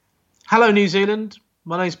Hello, New Zealand.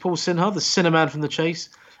 My name's Paul Sinha, the Cineman from The Chase,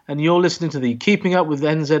 and you're listening to the Keeping Up with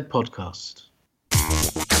NZ podcast.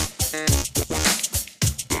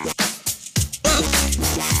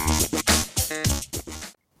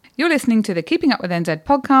 You're listening to the Keeping Up with NZ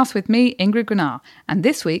podcast with me, Ingrid Grenard, and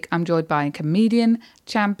this week I'm joined by comedian,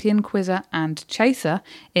 champion, quizzer and chaser.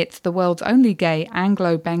 It's the world's only gay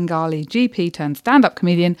Anglo-Bengali GP turned stand-up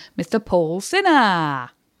comedian, Mr. Paul Sinha.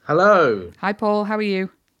 Hello. Hi Paul, how are you?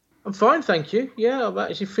 I'm fine, thank you. Yeah, I'm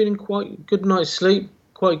actually feeling quite good night's sleep.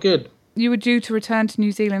 Quite good. You were due to return to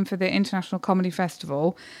New Zealand for the International Comedy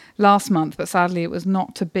Festival last month, but sadly it was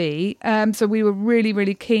not to be. So we were really,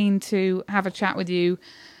 really keen to have a chat with you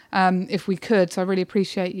if we could. So I really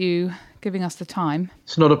appreciate you giving us the time.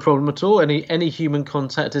 It's not a problem at all. Any human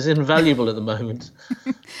contact is invaluable at the moment.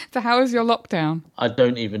 So how is your lockdown? I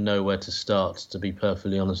don't even know where to start, to be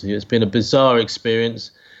perfectly honest with you. It's been a bizarre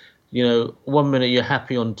experience. You know, one minute you're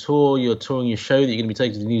happy on tour, you're touring your show that you're going to be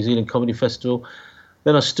taking to the New Zealand Comedy Festival.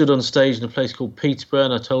 Then I stood on stage in a place called Peterborough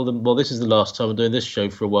and I told them, well, this is the last time I'm doing this show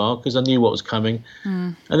for a while because I knew what was coming.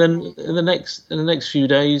 And then in the next few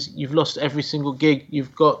days, you've lost every single gig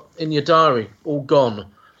you've got in your diary, all gone,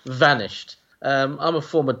 vanished. I'm a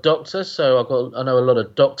former doctor, so I know a lot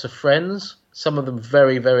of doctor friends, some of them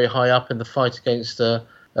very, very high up in the fight against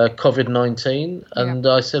COVID-19. And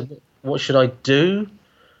I said, what should I do?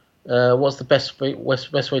 What's the best way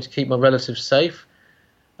to keep my relatives safe?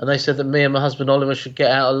 And they said that me and my husband Oliver should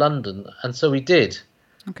get out of London, and so we did.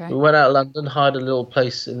 Okay. We went out of London, hired a little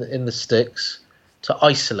place in the sticks to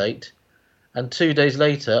isolate, and 2 days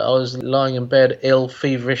later I was lying in bed, ill,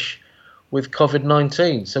 feverish, with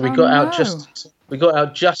COVID-19. So we got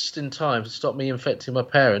out just in time to stop me infecting my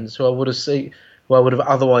parents, who I would have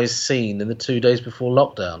otherwise seen in the 2 days before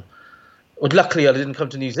lockdown. Well, luckily I didn't come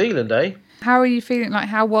to New Zealand, eh? How are you feeling? Like,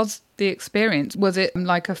 how was the experience? Was it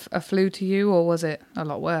like a flu to you, or was it a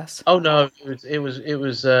lot worse? Oh no, it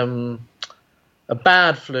was a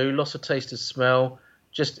bad flu, loss of taste and smell,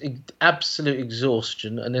 just absolute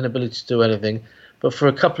exhaustion and inability to do anything. But for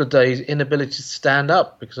a couple of days, inability to stand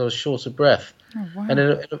up because I was short of breath. Oh, wow. And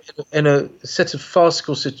in a set of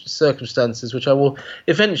farcical circumstances, which I will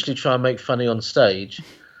eventually try and make funny on stage,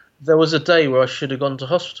 there was a day where I should have gone to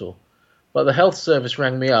hospital. But the health service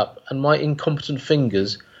rang me up and my incompetent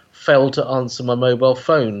fingers failed to answer my mobile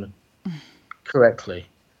phone correctly.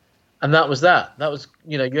 And that was that. That was,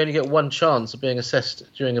 you only get one chance of being assessed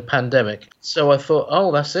during a pandemic. So I thought,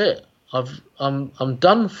 oh, that's it. I'm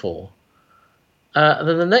done for. And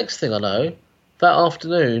then the next thing I know, that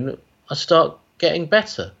afternoon, I start getting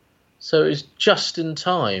better. So it was just in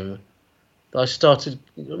time that I started.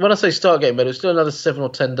 When I say start getting better, it was still another 7 or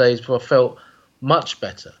 10 days before I felt much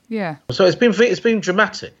better. Yeah. So it's been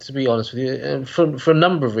dramatic, to be honest with you, and for a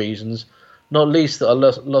number of reasons, not least that I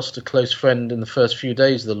lost a close friend in the first few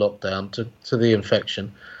days of the lockdown to the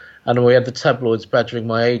infection, and we had the tabloids badgering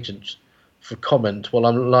my agent for comment while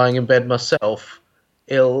I'm lying in bed myself,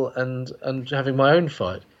 ill and having my own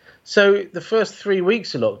fight. So the first 3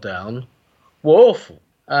 weeks of lockdown were awful,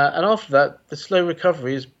 and after that, the slow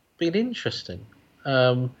recovery has been interesting.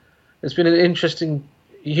 It's been an interesting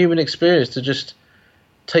human experience to just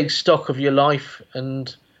take stock of your life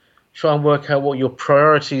and try and work out what your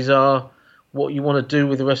priorities are, what you want to do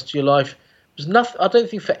with the rest of your life. There's nothing. I don't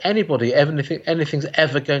think for anybody anything's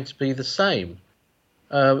ever going to be the same.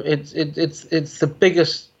 It's the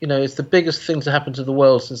biggest, it's the biggest thing to happen to the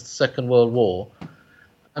world since the Second World War,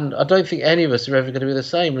 and I don't think any of us are ever going to be the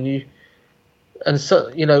same.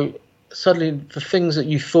 Suddenly the things that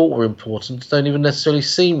you thought were important don't even necessarily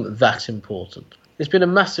seem that important. It's been a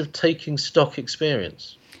massive taking stock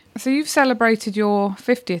experience. So you've celebrated your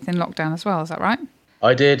 50th in lockdown as well, is that right?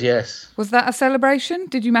 I did, yes. Was that a celebration?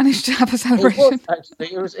 Did you manage to have a celebration?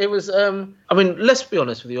 It was. I mean, let's be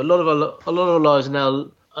honest with you. A lot of our lives are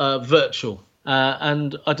now virtual,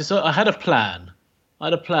 and I decided I had a plan.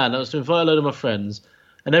 I was to invite a load of my friends,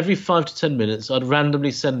 and every 5 to 10 minutes, I'd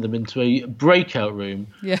randomly send them into a breakout room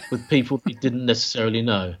with people we didn't necessarily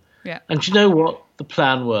know. Yeah. And you know what? The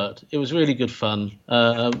plan worked. It was really good fun.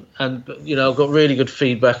 And I got really good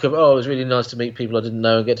feedback of, it was really nice to meet people I didn't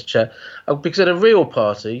know and get to chat. Because at a real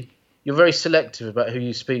party, you're very selective about who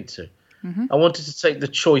you speak to. Mm-hmm. I wanted to take the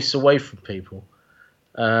choice away from people.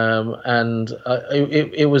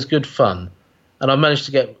 It was good fun. And I managed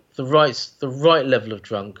to get the right level of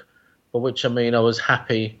drunk, by which I mean I was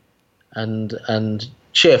happy and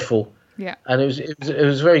cheerful. Yeah. And it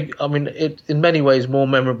was very, in many ways more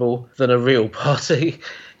memorable than a real party.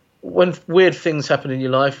 When weird things happen in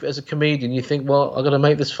your life, as a comedian, you think, well, I've got to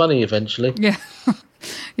make this funny eventually. Yeah.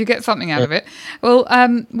 You get something out of it. Well,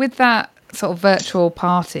 with that sort of virtual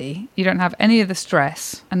party, you don't have any of the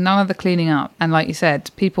stress and none of the cleaning up. And like you said,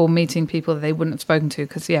 people meeting people that they wouldn't have spoken to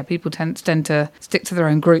because, people tend to stick to their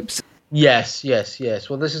own groups. Yes.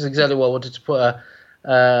 Well, this is exactly what I wanted to put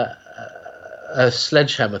a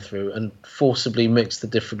sledgehammer through and forcibly mix the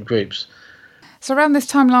different groups. So around this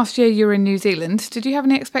time last year, you were in New Zealand. Did you have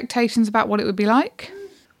any expectations about what it would be like?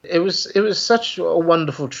 It was such a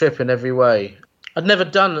wonderful trip in every way. I'd never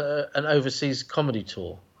done an overseas comedy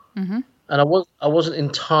tour. Mm-hmm. And I wasn't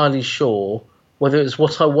entirely sure whether it was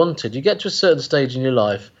what I wanted. You get to a certain stage in your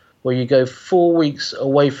life where you go 4 weeks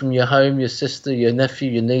away from your home, your sister, your nephew,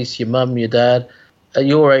 your niece, your mum, your dad. At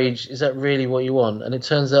your age, is that really what you want? And it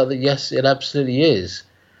turns out that, yes, it absolutely is.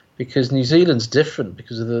 Because New Zealand's different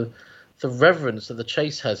because of the reverence that the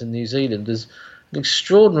Chase has in New Zealand is an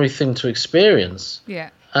extraordinary thing to experience. Yeah.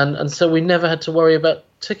 And so we never had to worry about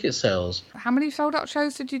ticket sales. How many sold-out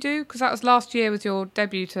shows did you do? Because that was last year with your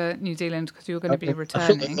debut to New Zealand because you were going to be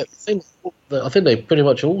returning. I think they pretty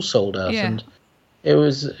much all sold out, and it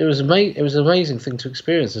was an amazing thing to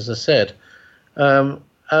experience, as I said.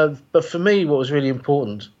 But for me, what was really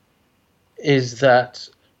important is that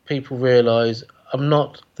people realise I'm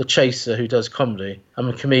not the chaser who does comedy. I'm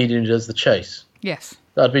a comedian who does the chase. Yes.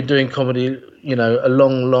 I'd been doing comedy, a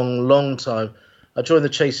long time. I joined the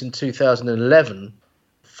Chase in 2011.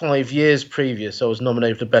 5 years previous, I was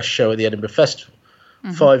nominated for Best Show at the Edinburgh Festival.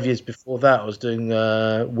 Mm-hmm. 5 years before that, I was doing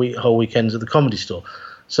whole weekends at the Comedy Store.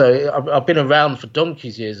 So I've been around for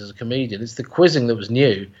donkey's years as a comedian. It's the quizzing that was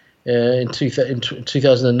new. In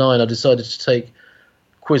 2009, I decided to take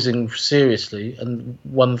quizzing seriously, and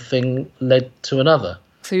one thing led to another.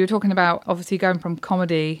 So you were talking about obviously going from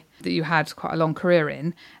comedy that you had quite a long career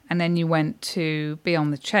in, and then you went to be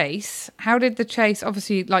on The Chase. How did The Chase,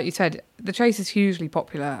 obviously, like you said, The Chase is hugely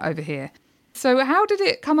popular over here. So how did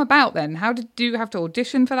it come about then? Do you have to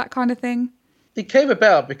audition for that kind of thing? It came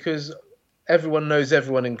about because everyone knows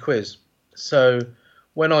everyone in quiz. So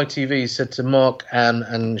when ITV said to Mark, Anne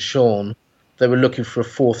and Sean they were looking for a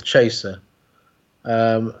fourth chaser,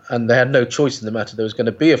 and they had no choice in the matter, there was going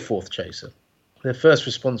to be a fourth chaser. Their first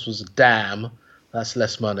response was, damn, that's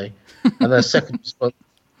less money. And their second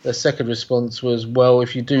response was, well,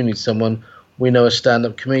 if you do need someone, we know a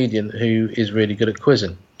stand-up comedian who is really good at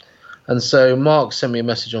quizzing. And so Mark sent me a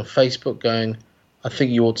message on Facebook going, I think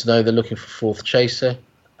you ought to know they're looking for fourth chaser.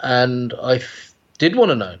 And I did want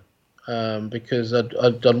to know, because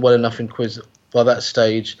I'd done well enough in quiz by that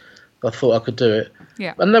stage. I thought I could do it.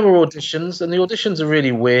 Yeah. And there were auditions, and the auditions are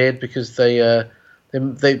really weird because they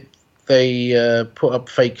put up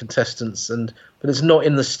fake contestants, but it's not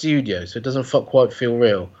in the studio, so it doesn't quite feel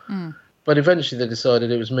real. Mm. But eventually they decided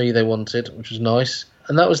it was me they wanted, which was nice,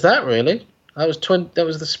 and that was that really. That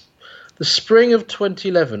was the spring of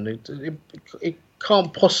 2011. It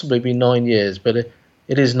can't possibly be 9 years, but it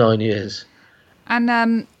is 9 years.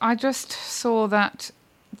 And I just saw that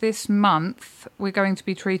this month we're going to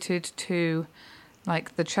be treated to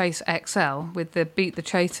like the Chase XL with the Beat the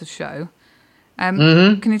Chaser show.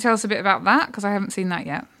 Can you tell us a bit about that? Because I haven't seen that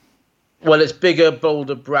yet. Well, it's bigger,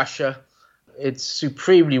 bolder, brasher. It's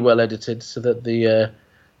supremely well edited, so that the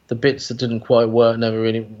bits that didn't quite work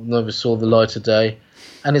never saw the light of day,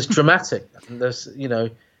 and it's dramatic. And there's,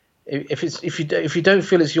 if you don't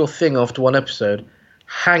feel it's your thing after one episode,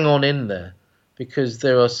 hang on in there, because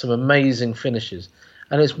there are some amazing finishes,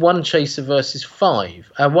 and it's one chaser versus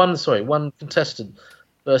one contestant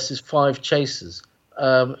versus 5 chasers.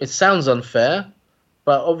 It sounds unfair,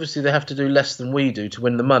 but obviously they have to do less than we do to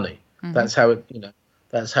win the money. Mm-hmm.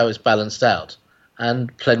 That's how it's balanced out,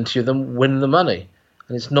 and plenty of them win the money.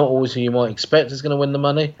 And it's not always who you might expect is going to win the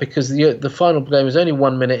money, because the final game is only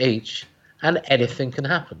 1 minute each, and anything can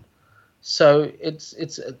happen. So it's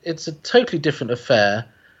a totally different affair,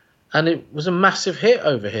 and it was a massive hit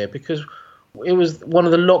over here because it was one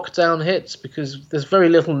of the lockdown hits, because there's very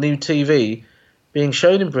little new TV being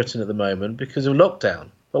shown in Britain at the moment because of lockdown.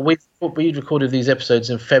 But we recorded these episodes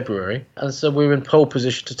in February, and so we were in pole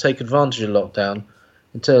position to take advantage of lockdown.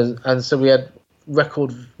 And so we had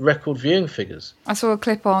record viewing figures. I saw a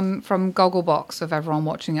clip from Gogglebox of everyone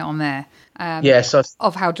watching it on there. Yes,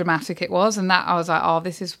 of how dramatic it was, and that I was like, oh,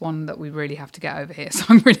 this is one that we really have to get over here. So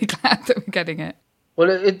I'm really glad that we're getting it. Well,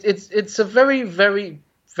 it's a very, very,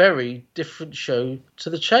 very different show to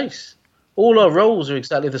The Chase. All our roles are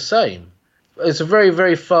exactly the same. It's a very,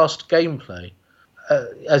 very fast gameplay.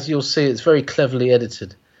 As you'll see, it's very cleverly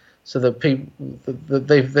edited, so that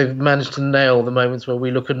they've managed to nail the moments where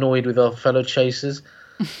we look annoyed with our fellow chasers.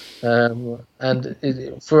 For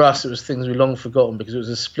us, it was things we long forgotten because it was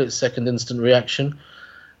a split-second instant reaction.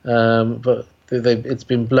 But it's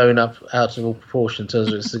been blown up out of all proportion in terms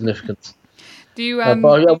of its significance. Do you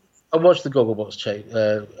I watched the Gogglebox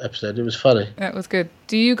episode. It was funny. That was good.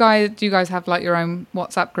 Do you guys have like your own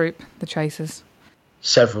WhatsApp group, the Chasers?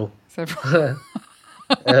 Several. The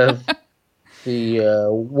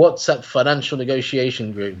WhatsApp financial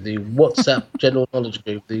negotiation group, the WhatsApp general knowledge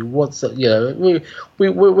group, the WhatsApp.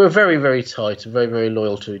 We're very, very tight and very, very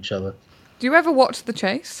loyal to each other. Do you ever watch The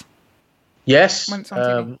Chase? Yes, When it's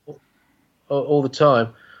on TV? all the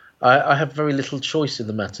time. I have very little choice in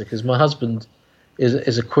the matter because my husband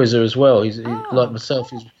is a quizzer as well. He's like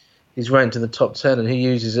myself. He's ranked in the top 10, and he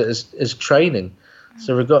uses it as training.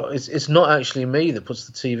 So it's not actually me that puts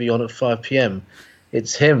the TV on at 5 p.m.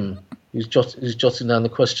 It's him who's jotting down the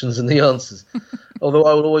questions and the answers. Although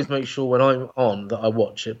I will always make sure when I'm on that I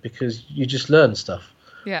watch it, because you just learn stuff.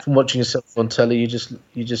 Yeah. From watching yourself on telly, you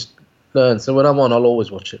just learn. So when I'm on, I'll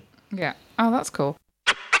always watch it. Yeah. Oh, that's cool.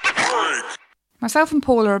 Myself and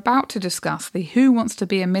Paul are about to discuss the Who Wants to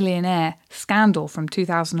Be a Millionaire scandal from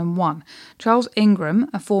 2001. Charles Ingram,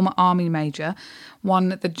 a former army major, won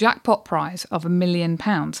the jackpot prize of £1 million,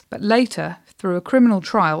 but later, through a criminal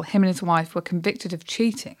trial, him and his wife were convicted of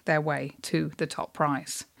cheating their way to the top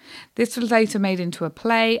prize. This was later made into a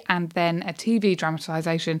play and then a TV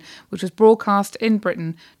dramatisation, which was broadcast in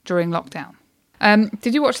Britain during lockdown.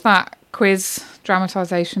 Did you watch that quiz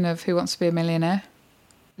dramatisation of Who Wants to Be a Millionaire?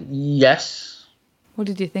 Yes. What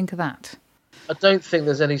did you think of that? I don't think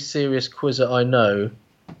there's any serious quizzer I know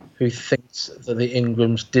who thinks that the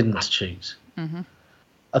Ingrams didn't cheat. Mm-hmm.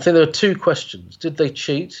 I think there are two questions. Did they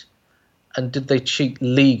cheat? And did they cheat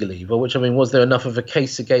legally? By which I mean, was there enough of a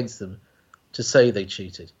case against them to say they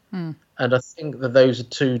cheated? Mm. And I think that those are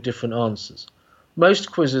two different answers. Most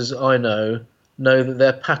quizzers I know that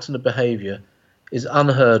their pattern of behaviour is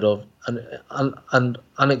unheard of and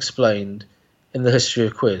unexplained in the history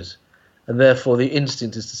of quiz. And therefore the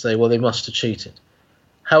instinct is to say, well, they must have cheated.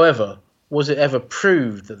 However, was it ever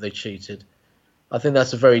proved that they cheated? I think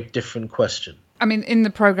that's a very different question. I mean, in the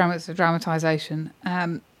programme, it's a dramatisation,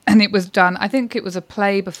 and it was done, I think it was a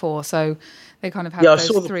play before, so they kind of had those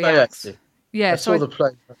three acts. Yeah, I saw the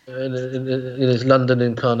play, actually. Yeah, I saw the play in its London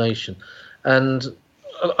incarnation. And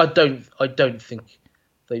I don't think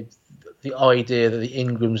the idea that the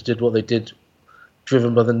Ingrams did what they did,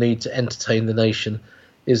 driven by the need to entertain the nation,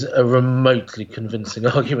 is a remotely convincing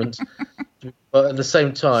argument. But at the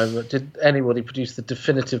same time, did anybody produce the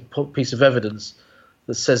definitive piece of evidence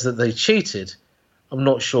that says that they cheated? I'm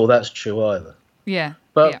not sure that's true either. Yeah.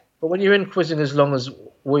 But when you're in quizzing, as long as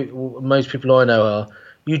most people I know are,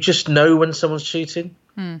 you just know when someone's cheating.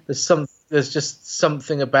 There's just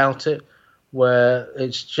something about it where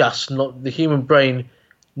it's just not. The human brain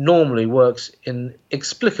normally works in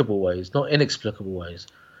explicable ways, not inexplicable ways.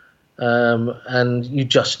 And you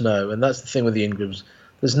just know, and that's the thing with the Ingrams.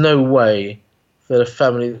 There's no way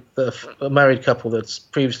that a married couple that's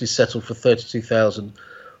previously settled for $32,000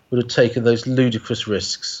 would have taken those ludicrous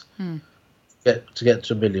risks to get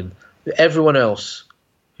to $1 million. Everyone else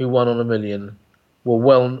who won on $1 million were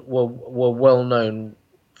well known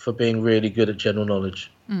for being really good at general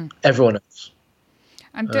knowledge. Everyone else.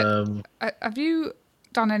 And have you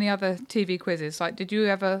done any other TV quizzes? Like, did you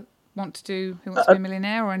ever want to do Who Wants to Be a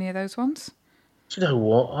Millionaire or any of those ones? Do you know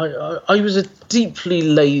what? I was a deeply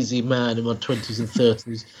lazy man in my 20s and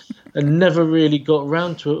 30s and never really got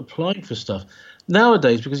around to applying for stuff.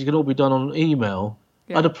 Nowadays, because it can all be done on email,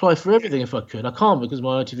 I'd apply for everything if I could. I can't because of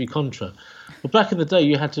my ITV contract. But back in the day,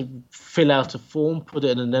 you had to fill out a form, put it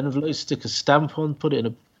in an envelope, stick a stamp on, put it in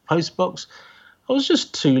a post box. I was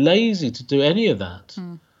just too lazy to do any of that.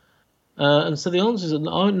 And so the answer is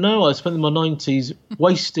no. I spent my 90s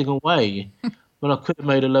wasting away when I could have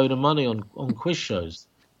made a load of money on quiz shows.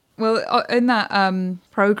 Well, in that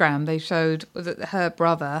programme, they showed that her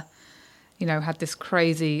brother, had this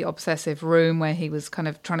crazy obsessive room where he was kind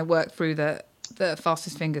of trying to work through the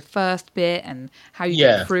fastest finger first bit and how you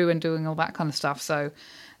get through and doing all that kind of stuff. So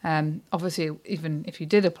obviously, even if you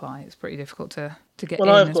did apply, it's pretty difficult to get in as well.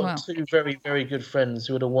 Well, I've got two very, very good friends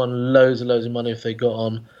who would have won loads and loads of money if they got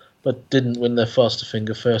on, but didn't win their faster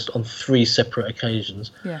finger first on 3 separate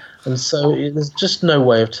occasions. Yeah. And so there's just no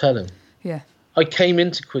way of telling. Yeah. I came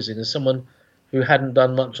into quizzing as someone who hadn't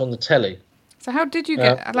done much on the telly. So how did you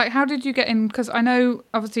get in? Because I know,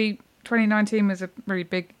 obviously, 2019 was a really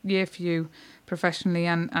big year for you professionally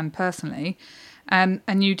and personally.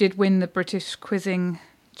 And you did win the British Quizzing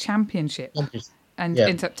Championship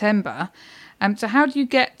in September. So how do you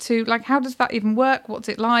get to, how does that even work? What's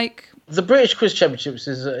it like? The British Quiz Championships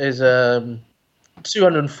is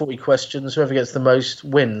 240 questions. Whoever gets the most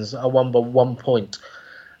wins are won by 1 point.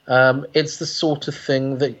 It's the sort of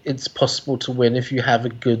thing that it's possible to win if you have a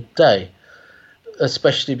good day.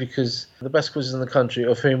 especially because the best quizzes in the country,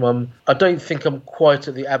 of whom I don't think I'm quite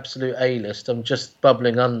at the absolute A-list, I'm just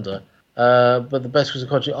bubbling under, but the best quizzes in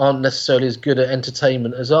the country aren't necessarily as good at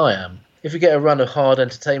entertainment as I am. If you get a run of hard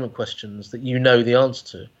entertainment questions that you know the answer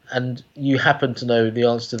to, and you happen to know the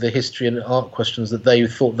answer to the history and art questions that they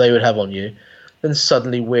thought they would have on you, then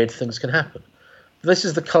suddenly weird things can happen. This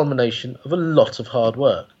is the culmination of a lot of hard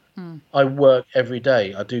work. I work every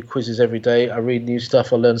day. I do quizzes every day. I read new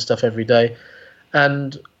stuff. I learn stuff every day.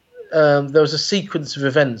 And there was a sequence of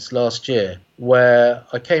events last year where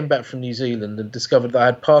I came back from New Zealand and discovered that I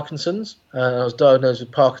had Parkinson's. I was diagnosed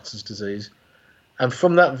with Parkinson's disease. And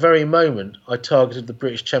from that very moment, I targeted the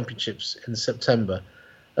British Championships in September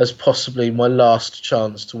as possibly my last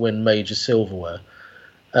chance to win major silverware.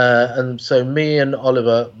 And so me and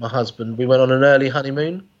Oliver, my husband, we went on an early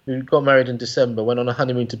honeymoon. We got married in December, went on a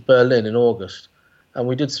honeymoon to Berlin in August. And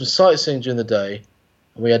we did some sightseeing during the day.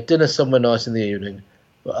 And we had dinner somewhere nice in the evening.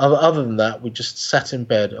 But other than that, we just sat in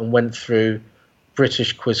bed and went through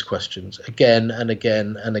British quiz questions again and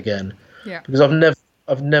again and again. Yeah. Because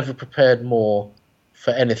I've never prepared more for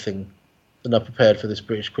anything than I prepared for this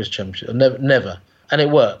British Quiz Championship. Never. And it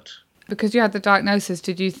worked. Because you had the diagnosis,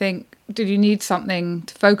 did you need something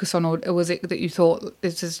to focus on, or was it that you thought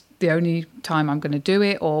this is the only time I'm going to do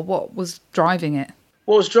it, or what was driving it?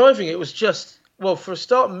 What was driving it was just, well, for a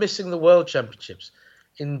start, missing the World Championships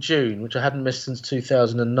in June, which I hadn't missed since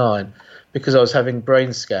 2009, because I was having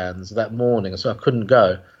brain scans that morning, so I couldn't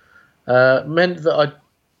go. Meant that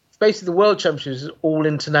basically the World Championships is all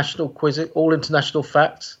international quizzing, all international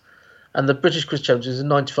facts, and the British Quiz Championships is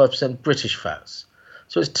 95% British facts.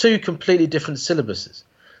 So it's two completely different syllabuses.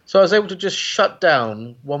 So I was able to just shut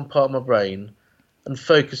down one part of my brain and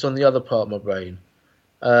focus on the other part of my brain.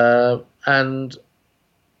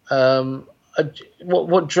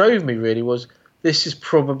 What drove me really was, this is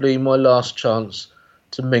probably my last chance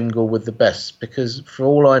to mingle with the best, because for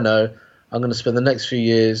all I know, I'm going to spend the next few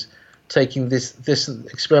years taking this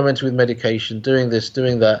experimenting with medication, doing this,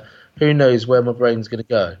 doing that. Who knows where my brain's going to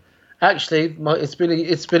go? Actually, it's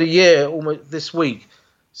been a year almost this week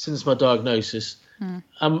since my diagnosis.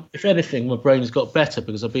 If anything, my brain's got better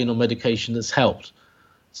because I've been on medication that's helped.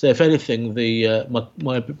 So if anything,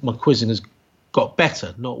 my quizzing has got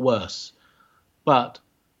better, not worse. But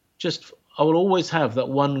just I will always have that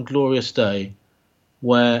one glorious day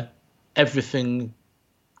where everything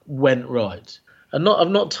went right. And I've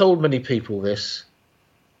not told many people this,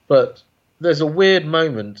 but there's a weird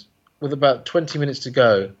moment with about 20 minutes to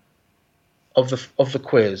go of the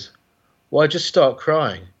quiz where I just start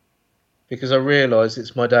crying because I realise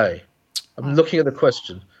it's my day. I'm looking at the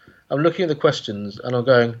question. I'm looking at the questions and I'm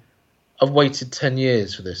going, I've waited 10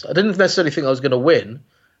 years for this. I didn't necessarily think I was going to win,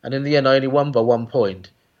 and in the end I only won by 1 point.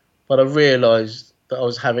 But I realised that I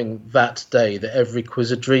was having that day that every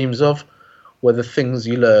quizzer dreams of, where the things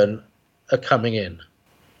you learn are coming in.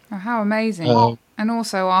 Oh, how amazing. And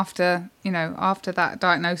also after that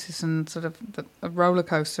diagnosis and sort of the roller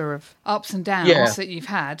coaster of ups and downs that you've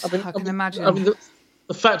had, I can imagine. I mean,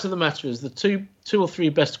 the fact of the matter is the two or three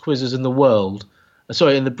best quizzers in the world,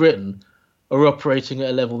 in the Britain, are operating at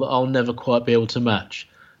a level that I'll never quite be able to match.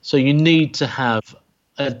 So you need to have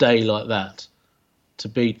a day like that to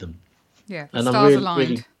beat them. Yeah, the stars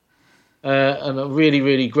aligned. And I'm really,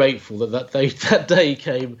 really grateful that day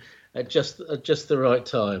came at just the right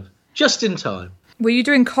time, just in time. Were you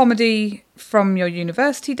doing comedy from your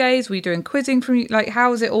university days? Were you doing quizzing from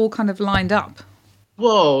how was it all kind of lined up?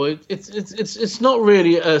 Well, it's not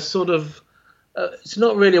really a sort of it's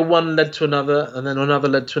not really a one led to another and then another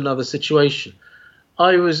led to another situation.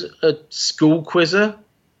 I was a school quizzer.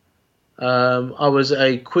 I was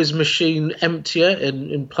a quiz machine emptier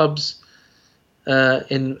in pubs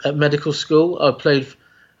at medical school. I've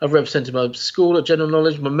represented my school at General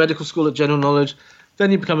Knowledge, my medical school at General Knowledge. Then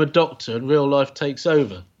you become a doctor and real life takes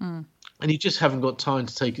over. And you just haven't got time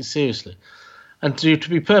to take it seriously. And to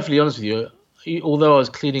be perfectly honest with you, although I was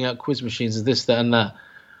cleaning out quiz machines and this, that and that,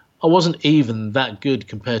 I wasn't even that good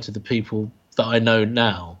compared to the people that I know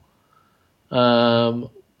now.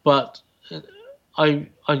 But I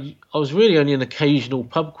was really only an occasional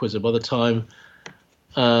pub quizzer by the time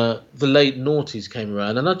the late noughties came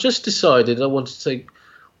around. And I just decided I wanted to take...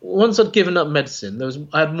 Once I'd given up medicine,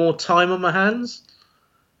 I had more time on my hands,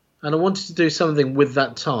 and I wanted to do something with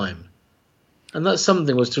that time. And that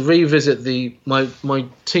something was to revisit my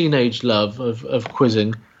teenage love of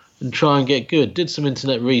quizzing and try and get good. Did some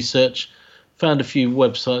internet research, found a few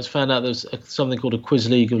websites, found out there was something called a Quiz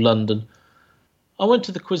League of London. I went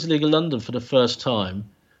to the Quiz League of London for the first time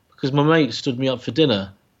because my mate stood me up for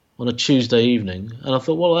dinner on a Tuesday evening, and I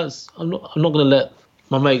thought, well, I'm not going to let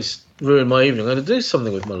my mates ruined my evening. I'm going to do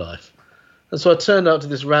something with my life. And so I turned up to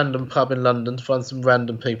this random pub in London to find some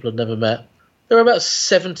random people I'd never met. There were about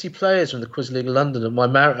 70 players from the Quiz League of London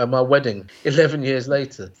at my wedding 11 years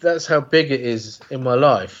later. That's how big it is in my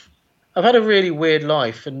life. I've had a really weird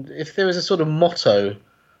life, and if there is a sort of motto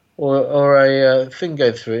or a thing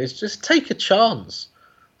go through it, it's just take a chance.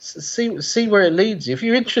 See where it leads you. If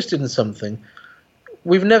you're interested in something,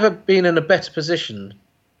 we've never been in a better position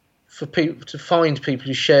for people to find people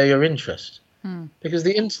who share your interest. Because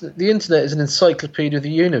the internet is an encyclopedia of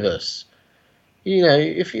the universe. You know,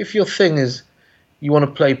 if your thing is you want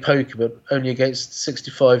to play poker but only against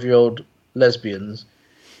 65-year-old lesbians,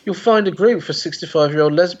 you'll find a group for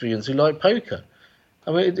 65-year-old lesbians who like poker.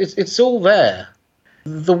 I mean, it's all there.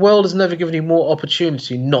 The world has never given you more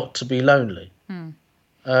opportunity not to be lonely.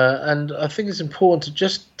 And I think it's important to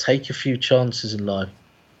just take a few chances in life.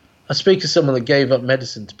 I speak as someone that gave up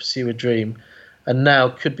medicine to pursue a dream, and now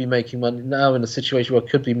could be making money. Now in a situation where I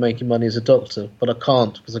could be making money as a doctor, but I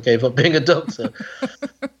can't because I gave up being a doctor.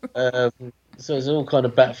 So it's all kind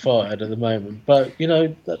of backfired at the moment. But you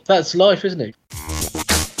know, that's life, isn't it?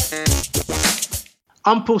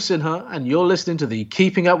 I'm Paul Sinha, and you're listening to the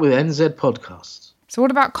Keeping Up with NZ podcast. So what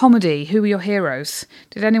about comedy? Who were your heroes?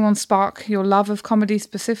 Did anyone spark your love of comedy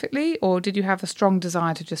specifically, or did you have a strong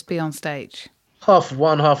desire to just be on stage? Half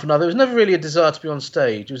one, half another. It was never really a desire to be on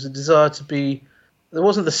stage. It was a desire to be... There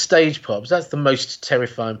wasn't the stage part, because that's the most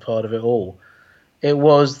terrifying part of it all. It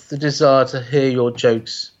was the desire to hear your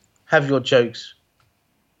jokes, have your jokes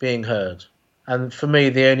being heard. And for me,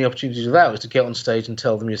 the only opportunity to do that was to get on stage and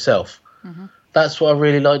tell them yourself. That's what I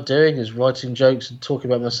really like doing, is writing jokes and talking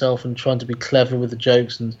about myself and trying to be clever with the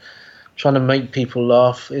jokes and trying to make people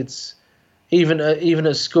laugh. It's even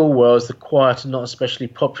at school, where I was the quiet and not especially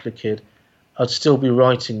popular kid, I'd still be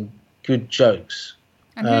writing good jokes.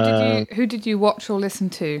 And who did you watch or listen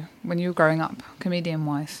to when you were growing up,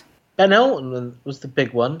 comedian-wise? Ben Elton was the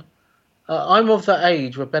big one. I'm of that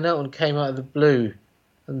age where Ben Elton came out of the blue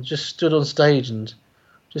and just stood on stage and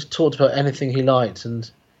just talked about anything he liked,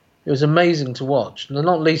 and it was amazing to watch. And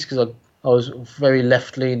not least because I was very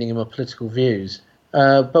left-leaning in my political views.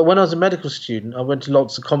 But when I was a medical student, I went to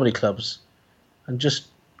lots of comedy clubs and just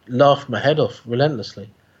laughed my head off relentlessly.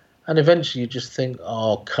 And eventually you just think,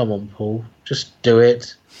 oh, come on, Paul, just do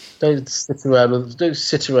it. Don't sit around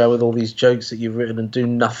with all these jokes that you've written and do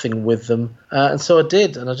nothing with them. And so I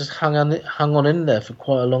did, and I just hung on in there for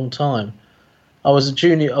quite a long time. I was a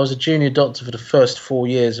junior doctor for the first 4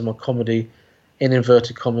 years of my comedy, in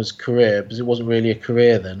inverted commas, career, because it wasn't really a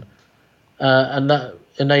career then. And that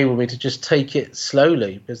enabled me to just take it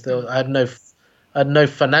slowly, because I had no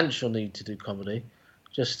financial need to do comedy.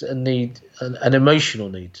 Just an emotional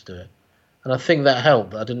need to do it. And I think that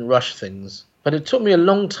helped. I didn't rush things. But it took me a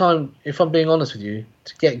long time, if I'm being honest with you,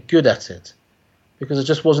 to get good at it, because I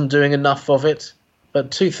just wasn't doing enough of it.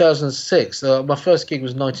 But 2006, my first gig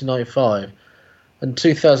was 1995, and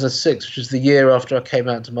 2006, which was the year after I came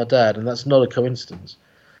out to my dad, and that's not a coincidence.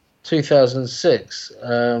 2006,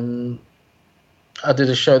 I did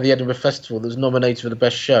a show at the Edinburgh Festival that was nominated for the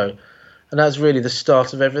best show, and that was really the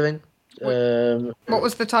start of everything. What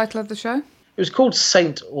was the title of the show? It was called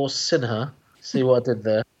Saint or Sinha. See what I did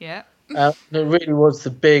there? Yeah. It really was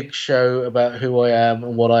the big show about who I am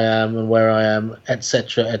and what I am and where I am,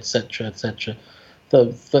 etc., etc., etc.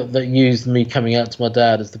 That used me coming out to my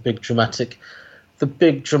dad as the big dramatic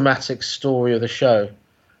story of the show.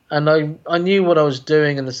 And I knew what I was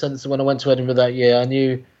doing, in the sense that when I went to Edinburgh that year, I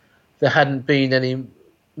knew there hadn't been any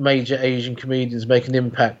major Asian comedians make an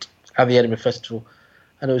impact at the Edinburgh Festival.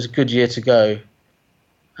 And it was a good year to go.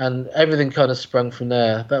 And everything kind of sprung from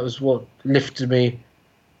there. That was what lifted me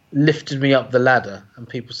up the ladder. And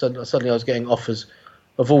people suddenly I was getting offers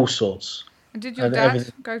of all sorts. And did your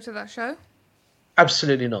dad go to that show?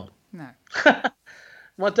 Absolutely not. No.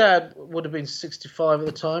 My dad would have been 65 at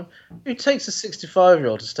the time. Who takes a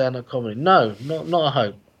 65-year-old to stand-up comedy? No, not a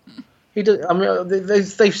hope. He did. I mean,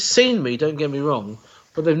 they've seen me, don't get me wrong,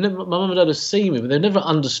 but my mum and dad have seen me, but they've never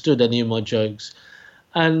understood any of my jokes.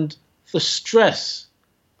 And the stress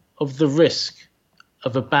of the risk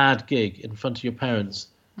of a bad gig in front of your parents,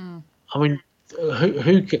 I mean,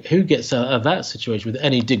 who gets out of that situation with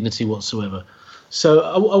any dignity whatsoever? So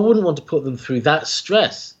I wouldn't want to put them through that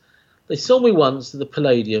stress. They saw me once at the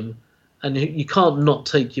Palladium, and you can't not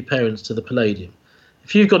take your parents to the Palladium.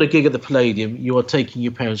 If you've got a gig at the Palladium, you are taking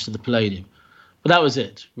your parents to the Palladium. But that was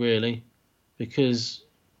it, really, because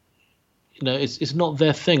it's not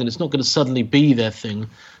their thing, and it's not going to suddenly be their thing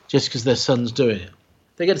just because their son's doing it.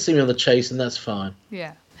 They get to see me on the Chase, and that's fine.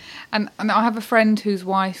 Yeah. And I have a friend whose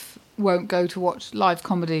wife won't go to watch live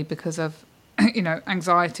comedy because of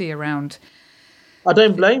anxiety around. I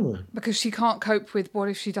don't blame her. Because she can't cope with what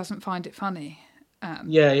if she doesn't find it funny.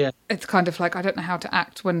 Yeah. It's kind of like, I don't know how to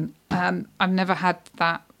act when I've never had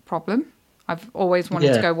that problem. I've always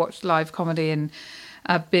wanted to go watch live comedy, and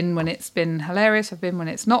I've been when it's been hilarious, I've been when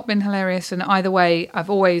it's not been hilarious, and either way, I've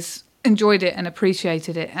always enjoyed it and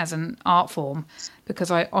appreciated it as an art form,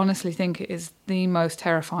 because I honestly think it is the most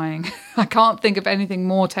terrifying. I can't think of anything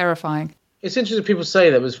more terrifying. It's interesting people say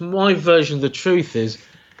that, but my version of the truth is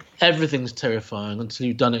everything's terrifying until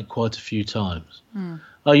you've done it quite a few times.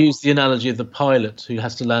 I use the analogy of the pilot who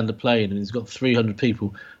has to land a plane and he's got 300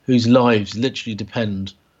 people whose lives literally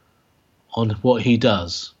depend on what he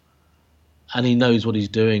does. And he knows what he's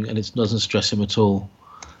doing and it doesn't stress him at all.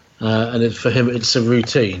 And for him, it's a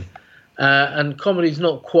routine. And comedy's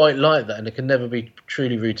not quite like that, and it can never be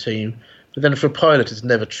truly routine. But then for a pilot, it's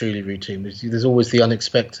never truly routine. There's always the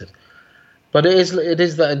unexpected. But it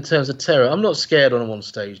is that in terms of terror. I'm not scared when I'm on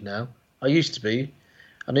stage now. I used to be.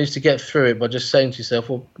 And I used to get through it by just saying to yourself,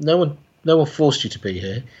 well, no one forced you to be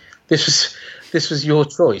here. This was your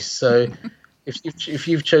choice. So if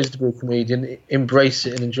you've chosen to be a comedian, embrace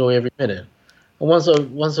it and enjoy every minute. And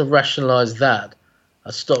once I rationalised that,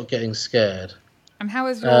 I stopped getting scared. And how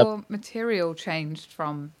has your material changed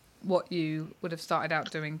from what you would have started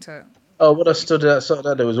out doing to... Oh, what I started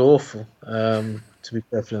out was awful, to be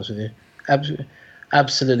perfectly honest with you.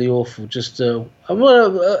 Absolutely awful. Just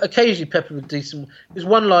occasionally peppered with decent... It was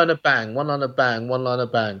one liner bang, one liner bang, one liner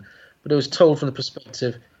bang. But it was told from the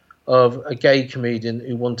perspective of a gay comedian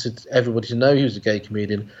who wanted everybody to know he was a gay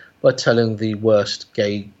comedian by telling the worst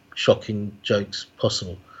gay, shocking jokes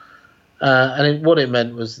possible. What it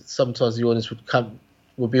meant was that sometimes the audience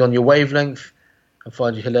would be on your wavelength and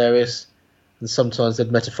find you hilarious, and sometimes they'd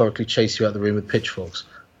metaphorically chase you out of the room with pitchforks.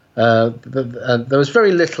 And there was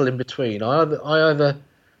very little in between. I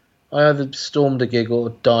either stormed a gig or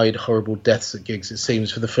died horrible deaths at gigs, it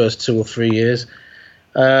seems, for the first 2 or 3 years.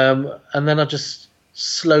 And then I just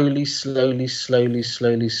slowly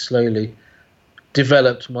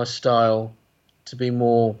developed my style to be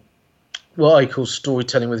more what I call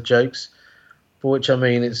storytelling with jokes, for which I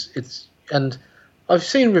mean it's and I've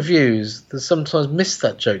seen reviews that sometimes miss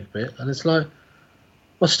that joke bit, and it's like,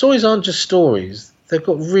 my stories aren't just stories. They've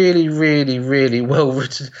got really, really, really well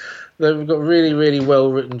written. They've got really, really well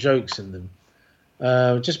written jokes in them.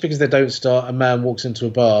 Just because they don't start, a man walks into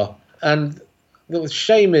a bar. And the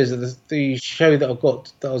shame is that the show that I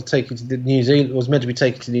was taking to New Zealand, was meant to be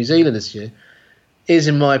taken to New Zealand this year, is,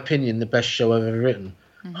 in my opinion, the best show I've ever written.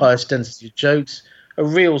 Mm-hmm. Highest density of jokes, a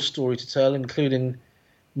real story to tell, including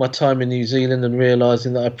my time in New Zealand and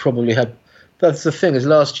realising that I probably had. That's the thing, is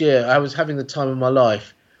last year I was having the time of my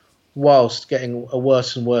life whilst getting a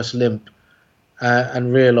worse and worse limp,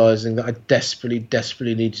 and realising that I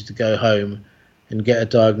desperately needed to go home and get a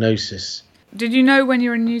diagnosis. Did you know when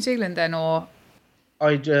you were in New Zealand then, or?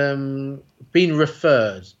 I'd been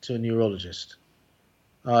referred to a neurologist.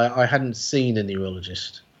 I hadn't seen a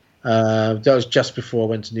neurologist. That was just before I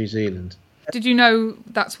went to New Zealand. Did you know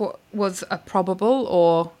that's what was a probable,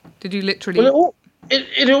 or did you literally... Well,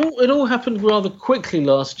 it all happened rather quickly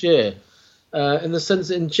last year. In the sense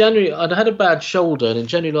that in January, I'd had a bad shoulder, and in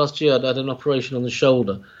January last year, I'd had an operation on the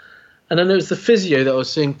shoulder. And then it was the physio that I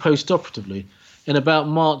was seeing post-operatively in about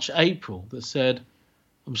March, April, that said,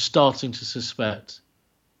 I'm starting to suspect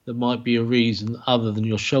there might be a reason other than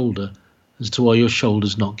your shoulder as to why your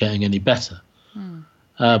shoulder's not getting any better.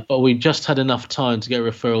 But we just had enough time to get a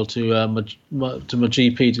referral to my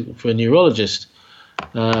GP for a neurologist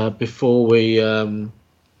before we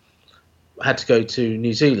had to go to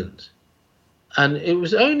New Zealand. And it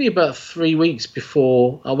was only about 3 weeks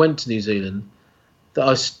before I went to New Zealand that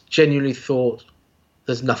I genuinely thought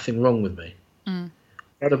there's nothing wrong with me.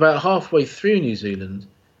 But about halfway through New Zealand,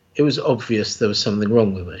 it was obvious there was something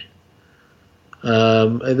wrong with me.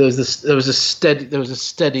 There was a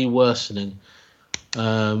steady worsening.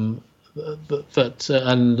 It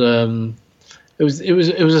was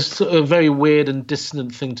a sort of very weird and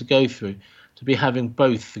dissonant thing to go through, to be having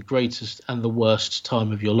both the greatest and the worst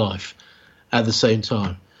time of your life at the same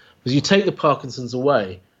time. Because you take the Parkinson's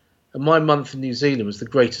away, and my month in New Zealand was the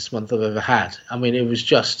greatest month I've ever had. I mean, it was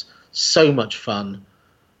just so much fun,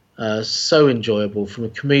 so enjoyable, from a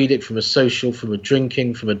comedic, from a social, from a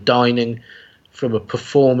drinking, from a dining, from a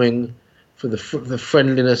performing, for the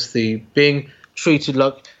friendliness, the being treated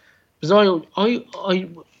like... Because I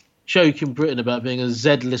joke in Britain about being a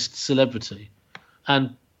Z-list celebrity,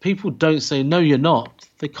 and people don't say, no, you're not.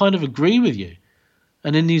 They kind of agree with you.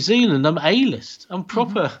 And in New Zealand, I'm A-list. I'm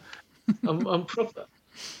proper. I'm proper.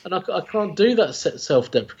 And I can't do that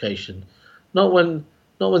self-deprecation. Not when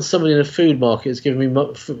Not when somebody in a food market is giving me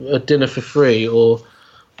a dinner for free, or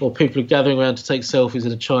people are gathering around to take selfies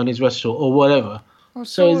at a Chinese restaurant or whatever. Well,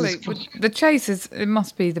 surely the Chase it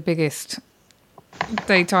must be the biggest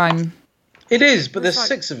daytime. It is, but there's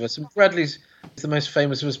 6 of us, and Bradley's the most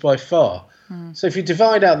famous of us by far. So if you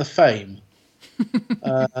divide out the fame,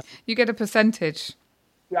 you get a percentage.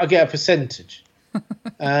 I get a percentage,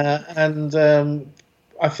 and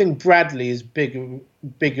I think Bradley is bigger.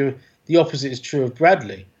 The opposite is true of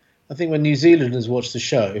Bradley. I think when New Zealanders watch the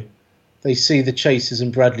show, they see the Chasers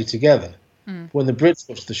and Bradley together. When the Brits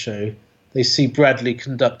watch the show, they see Bradley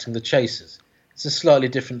conducting the Chasers. It's a slightly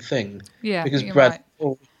different thing. Yeah, because right.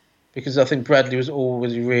 Because I think Bradley was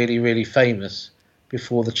always really, really famous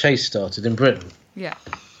before the Chase started in Britain. Yeah,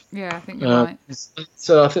 I think you're right.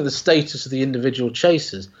 So I think the status of the individual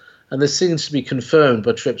Chasers, and this seems to be confirmed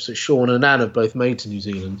by trips that Sean and Anne have both made to New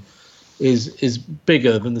Zealand, is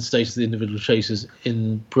bigger than the status of the individual Chasers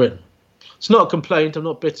in Britain. It's not a complaint. I'm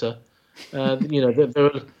not bitter. There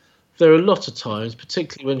are a lot of times,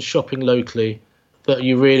 particularly when shopping locally, that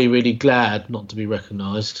you're really, really glad not to be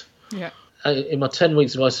recognised. Yeah. In my 10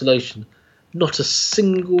 weeks of isolation, not a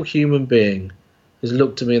single human being has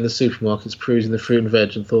looked at me in the supermarkets perusing the fruit and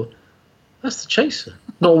veg and thought, that's the Chaser.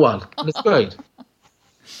 Not one. And it's great.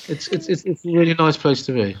 It's a really nice place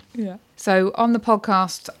to be. Yeah. So on the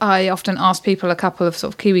podcast, I often ask people a couple of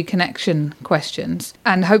sort of Kiwi connection questions.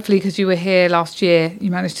 And hopefully, because you were here last year,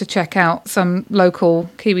 you managed to check out some local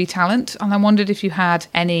Kiwi talent. And I wondered if you had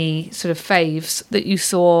any sort of faves that you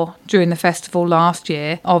saw during the festival last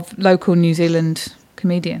year of local New Zealand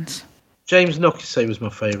comedians. James Nokise was my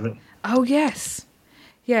favourite. Oh, yes.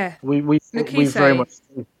 Yeah. We very much...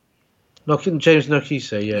 James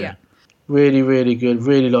Nokise, yeah. Really, really good.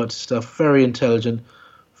 Really liked his stuff. Very intelligent.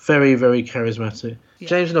 Very, very charismatic. Yeah.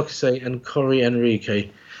 James Nokise and Corey Enrique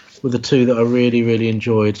were the two that I really, really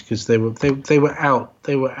enjoyed because they were out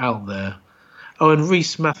there. Oh, and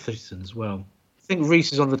Rhys Mathieson as well. I think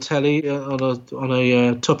Rhys is on the telly on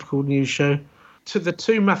a topical news show. To the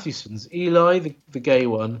two Mathiesons, Eli, the gay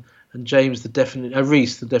one, and James,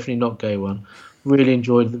 Rhys, the definitely not gay one. Really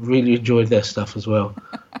enjoyed their stuff as well.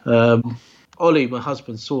 Ollie, my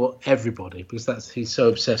husband, saw everybody because he's so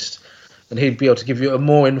obsessed, and he'd be able to give you a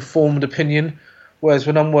more informed opinion. Whereas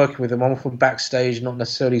when I'm working with them, I'm often backstage, not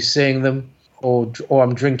necessarily seeing them, or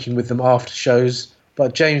I'm drinking with them after shows.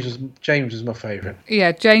 But James was my favourite.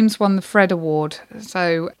 Yeah, James won the Fred Award.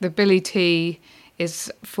 So the Billy T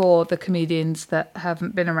is for the comedians that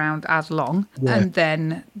haven't been around as long, and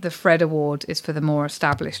then the Fred Award is for the more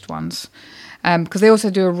established ones. Because they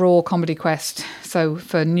also do a Raw Comedy Quest, so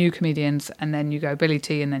for new comedians, and then you go Billy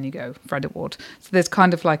T, and then you go Fred Award. So there's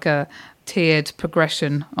kind of like a tiered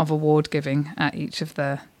progression of award giving at each of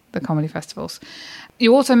the comedy festivals.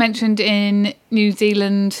 You also mentioned in New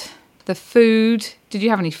Zealand the food. Did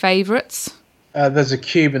you have any favourites? There's a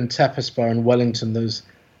Cuban tapas bar in Wellington. There's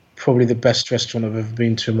probably the best restaurant I've ever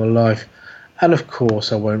been to in my life. And of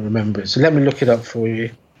course, I won't remember it. So let me look it up for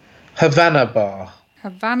you. Havana Bar.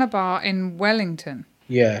 Havana Bar in Wellington.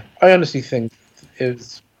 Yeah, I honestly think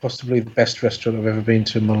it's possibly the best restaurant I've ever been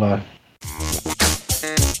to in my life.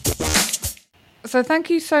 So thank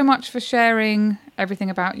you so much for sharing everything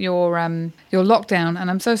about your lockdown, and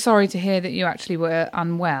I'm so sorry to hear that you actually were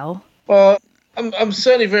unwell. Well, I'm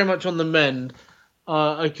certainly very much on the mend.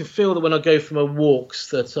 I can feel that when I go for my walks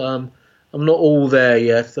that I'm not all there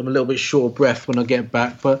yet. I'm a little bit short of breath when I get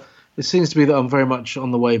back, but it seems to be that I'm very much on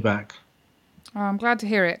the way back. Oh, I'm glad to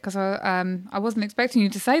hear it, because I wasn't expecting you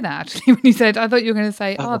to say that, actually, when you said, I thought you were going to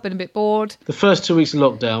say, I've been a bit bored. The first 2 weeks of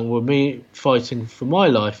lockdown were me fighting for my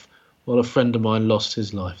life while a friend of mine lost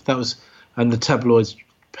his life. And the tabloids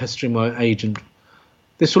pestering my agent.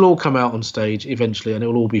 This will all come out on stage eventually, and it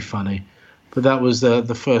will all be funny. But that was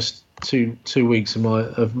the first two weeks of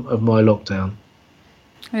my lockdown.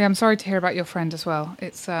 Yeah, I'm sorry to hear about your friend as well.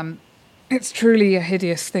 It's truly a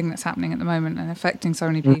hideous thing that's happening at the moment and affecting so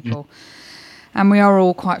many people. And we are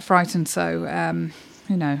all quite frightened, so,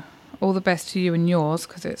 all the best to you and yours,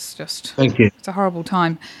 because it's just... Thank you. It's a horrible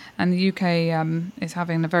time. And the UK is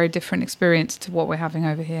having a very different experience to what we're having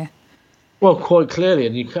over here. Well, quite clearly.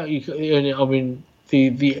 And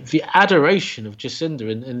the adoration of Jacinda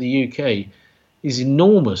in the UK is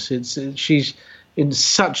enormous. She's in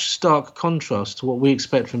such stark contrast to what we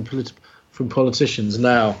expect from politicians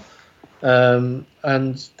now. And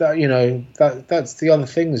that, that's the other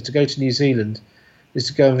thing, is to go to New Zealand is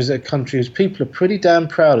to go and visit a country whose people are pretty damn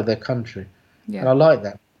proud of their country. Yeah. And I like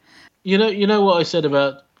that. You know what I said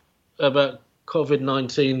about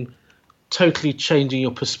COVID-19 totally changing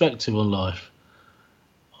your perspective on life.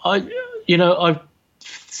 I've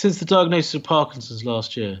since the diagnosis of Parkinson's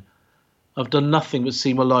last year, I've done nothing but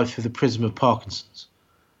see my life through the prism of Parkinson's.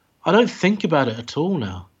 I don't think about it at all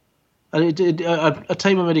now. I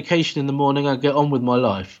take my medication in the morning, I get on with my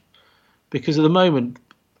life. Because at the moment,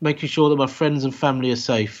 making sure that my friends and family are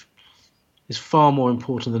safe is far more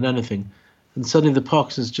important than anything. And suddenly the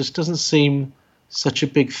Parkinson's just doesn't seem such a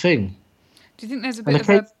big thing. Do you think there's a bit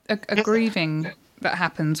of a grieving that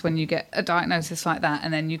happens when you get a diagnosis like that,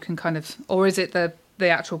 and then you can kind of, or is it the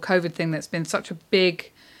actual COVID thing that's been such a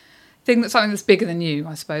big thing, that's something that's bigger than you,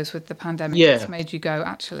 I suppose, with the pandemic? Yeah. It's made you go,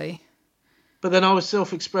 actually. But then I was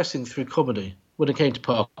self-expressing through comedy when it came to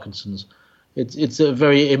Parkinson's. It's a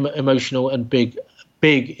very emotional and big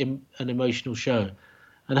and emotional show.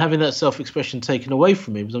 And having that self-expression taken away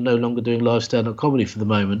from me, because I'm no longer doing live stand-up comedy for the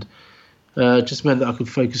moment, just meant that I could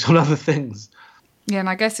focus on other things. Yeah, and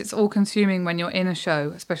I guess it's all-consuming when you're in a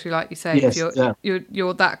show, especially like you say, yes, if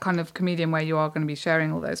you're that kind of comedian where you are going to be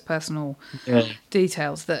sharing all those personal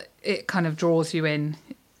details, that it kind of draws you in,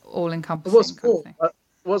 all-encompassing.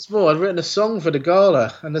 What's more, I'd written a song for the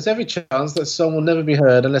gala, and there's every chance that song will never be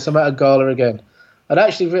heard unless I'm at a gala again. I'd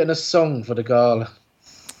actually written a song for the gala.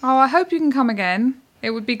 Oh, I hope you can come again.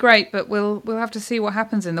 It would be great, but we'll have to see what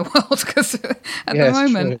happens in the world, because at the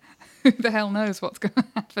moment, who the hell knows what's going to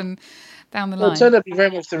happen down the line. Well, it turned out to be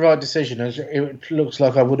very much the right decision. It looks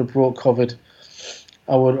like I would have brought COVID.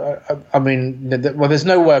 There's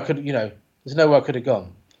no way I could, there's no way I could have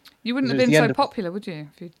gone. You wouldn't have been so popular, would you?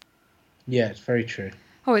 Yeah, it's very true.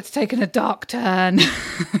 Oh, it's taken a dark turn.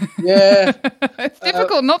 Yeah. It's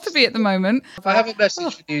difficult not to be at the moment. I have a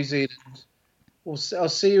message for New Zealand. I'll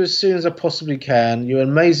see you as soon as I possibly can. You're an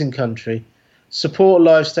amazing country. Support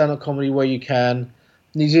live stand-up comedy where you can.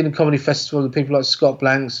 New Zealand Comedy Festival, the people like Scott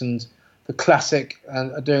Blanks and The Classic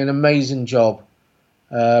are doing an amazing job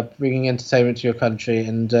bringing entertainment to your country.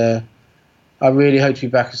 And I really hope to be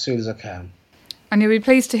back as soon as I can. And you'll be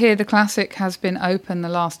pleased to hear The Classic has been open the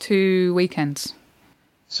last 2 weekends.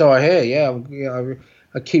 So I hear, yeah.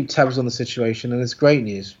 I keep tabs on the situation, and it's great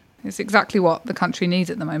news. It's exactly what the country needs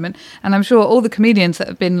at the moment. And I'm sure all the comedians that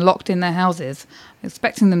have been locked in their houses,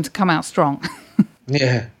 expecting them to come out strong.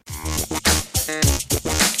 Yeah.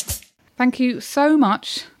 Thank you so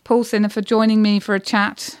much, Paul Sinner, for joining me for a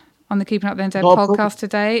chat on the Keeping Up with NZ podcast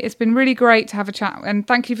today. It's been really great to have a chat. And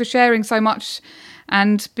thank you for sharing so much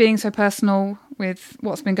and being so personal with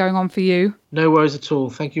what's been going on for you. No worries at all.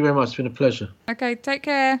 Thank you very much. It's been a pleasure. Okay, take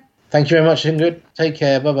care. Thank you very much, Ingrid. Take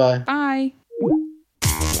care. Bye-bye. Bye.